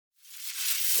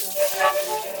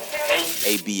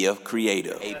ABF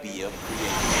Creative.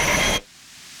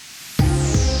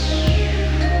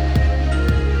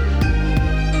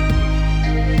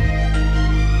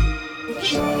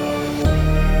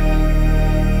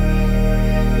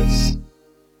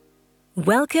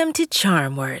 Welcome to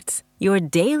Charm Words, your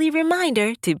daily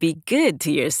reminder to be good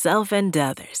to yourself and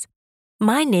others.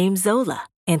 My name's Zola,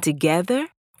 and together,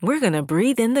 we're going to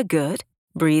breathe in the good,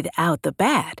 breathe out the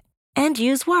bad, and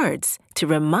use words to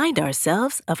remind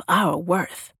ourselves of our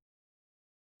worth.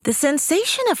 The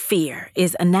sensation of fear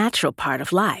is a natural part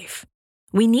of life.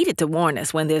 We need it to warn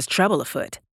us when there's trouble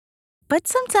afoot. But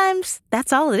sometimes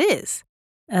that's all it is,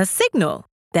 a signal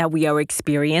that we are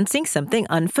experiencing something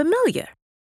unfamiliar.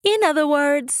 In other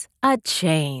words, a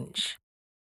change.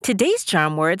 Today's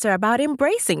charm words are about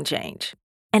embracing change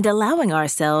and allowing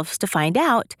ourselves to find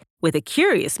out, with a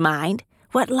curious mind,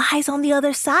 what lies on the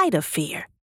other side of fear.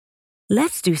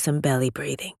 Let's do some belly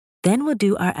breathing. Then we'll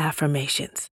do our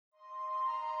affirmations.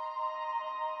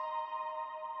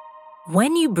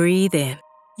 When you breathe in,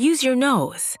 use your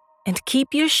nose and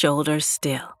keep your shoulders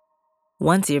still.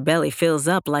 Once your belly fills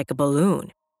up like a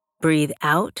balloon, breathe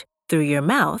out through your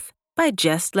mouth by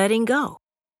just letting go.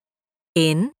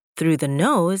 In through the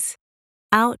nose,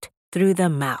 out through the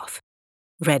mouth.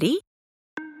 Ready?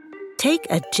 Take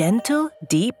a gentle,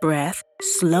 deep breath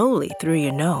slowly through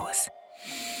your nose.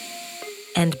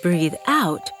 And breathe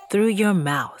out through your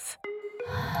mouth.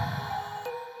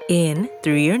 In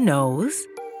through your nose.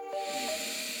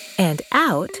 And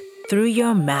out through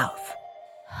your mouth.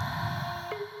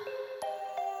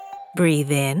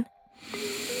 Breathe in.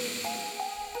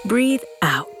 Breathe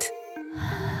out.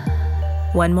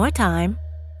 One more time.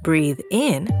 Breathe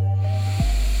in.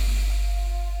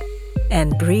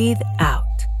 And breathe out.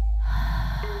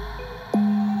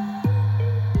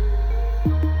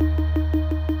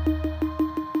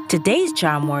 Today's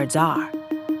charm words are,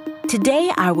 today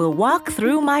I will walk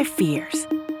through my fears.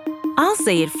 I'll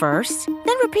say it first,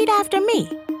 then repeat after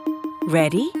me.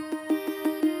 Ready?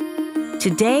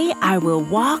 Today I will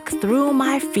walk through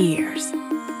my fears.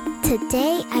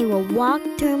 Today I will walk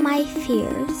through my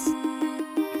fears.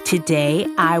 Today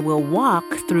I will walk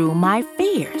through my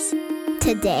fears.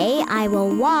 Today I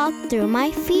will walk through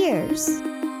my fears.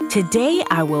 Today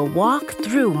I will walk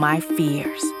through my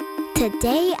fears.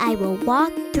 Today I will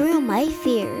walk through my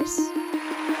fears.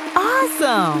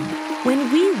 Awesome!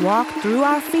 When we walk through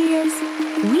our fears,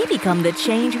 we become the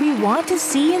change we want to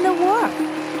see in the world.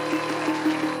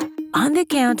 On the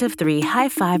count of 3,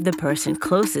 high-five the person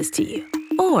closest to you.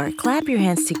 Or clap your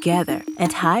hands together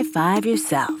and high-five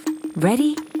yourself.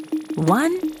 Ready?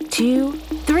 1, 2,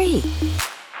 3.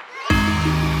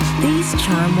 These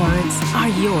charm words are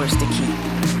yours to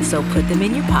keep, so put them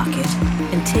in your pocket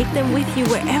and take them with you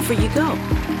wherever you go.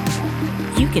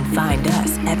 You can find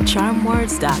us at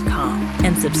charmwords.com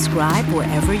and subscribe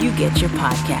wherever you get your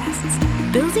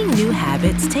podcasts. Building new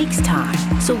habits takes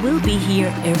time, so we'll be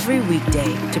here every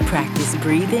weekday to practice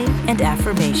breathing and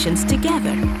affirmations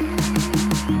together.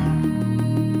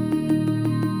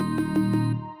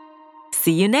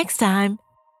 See you next time.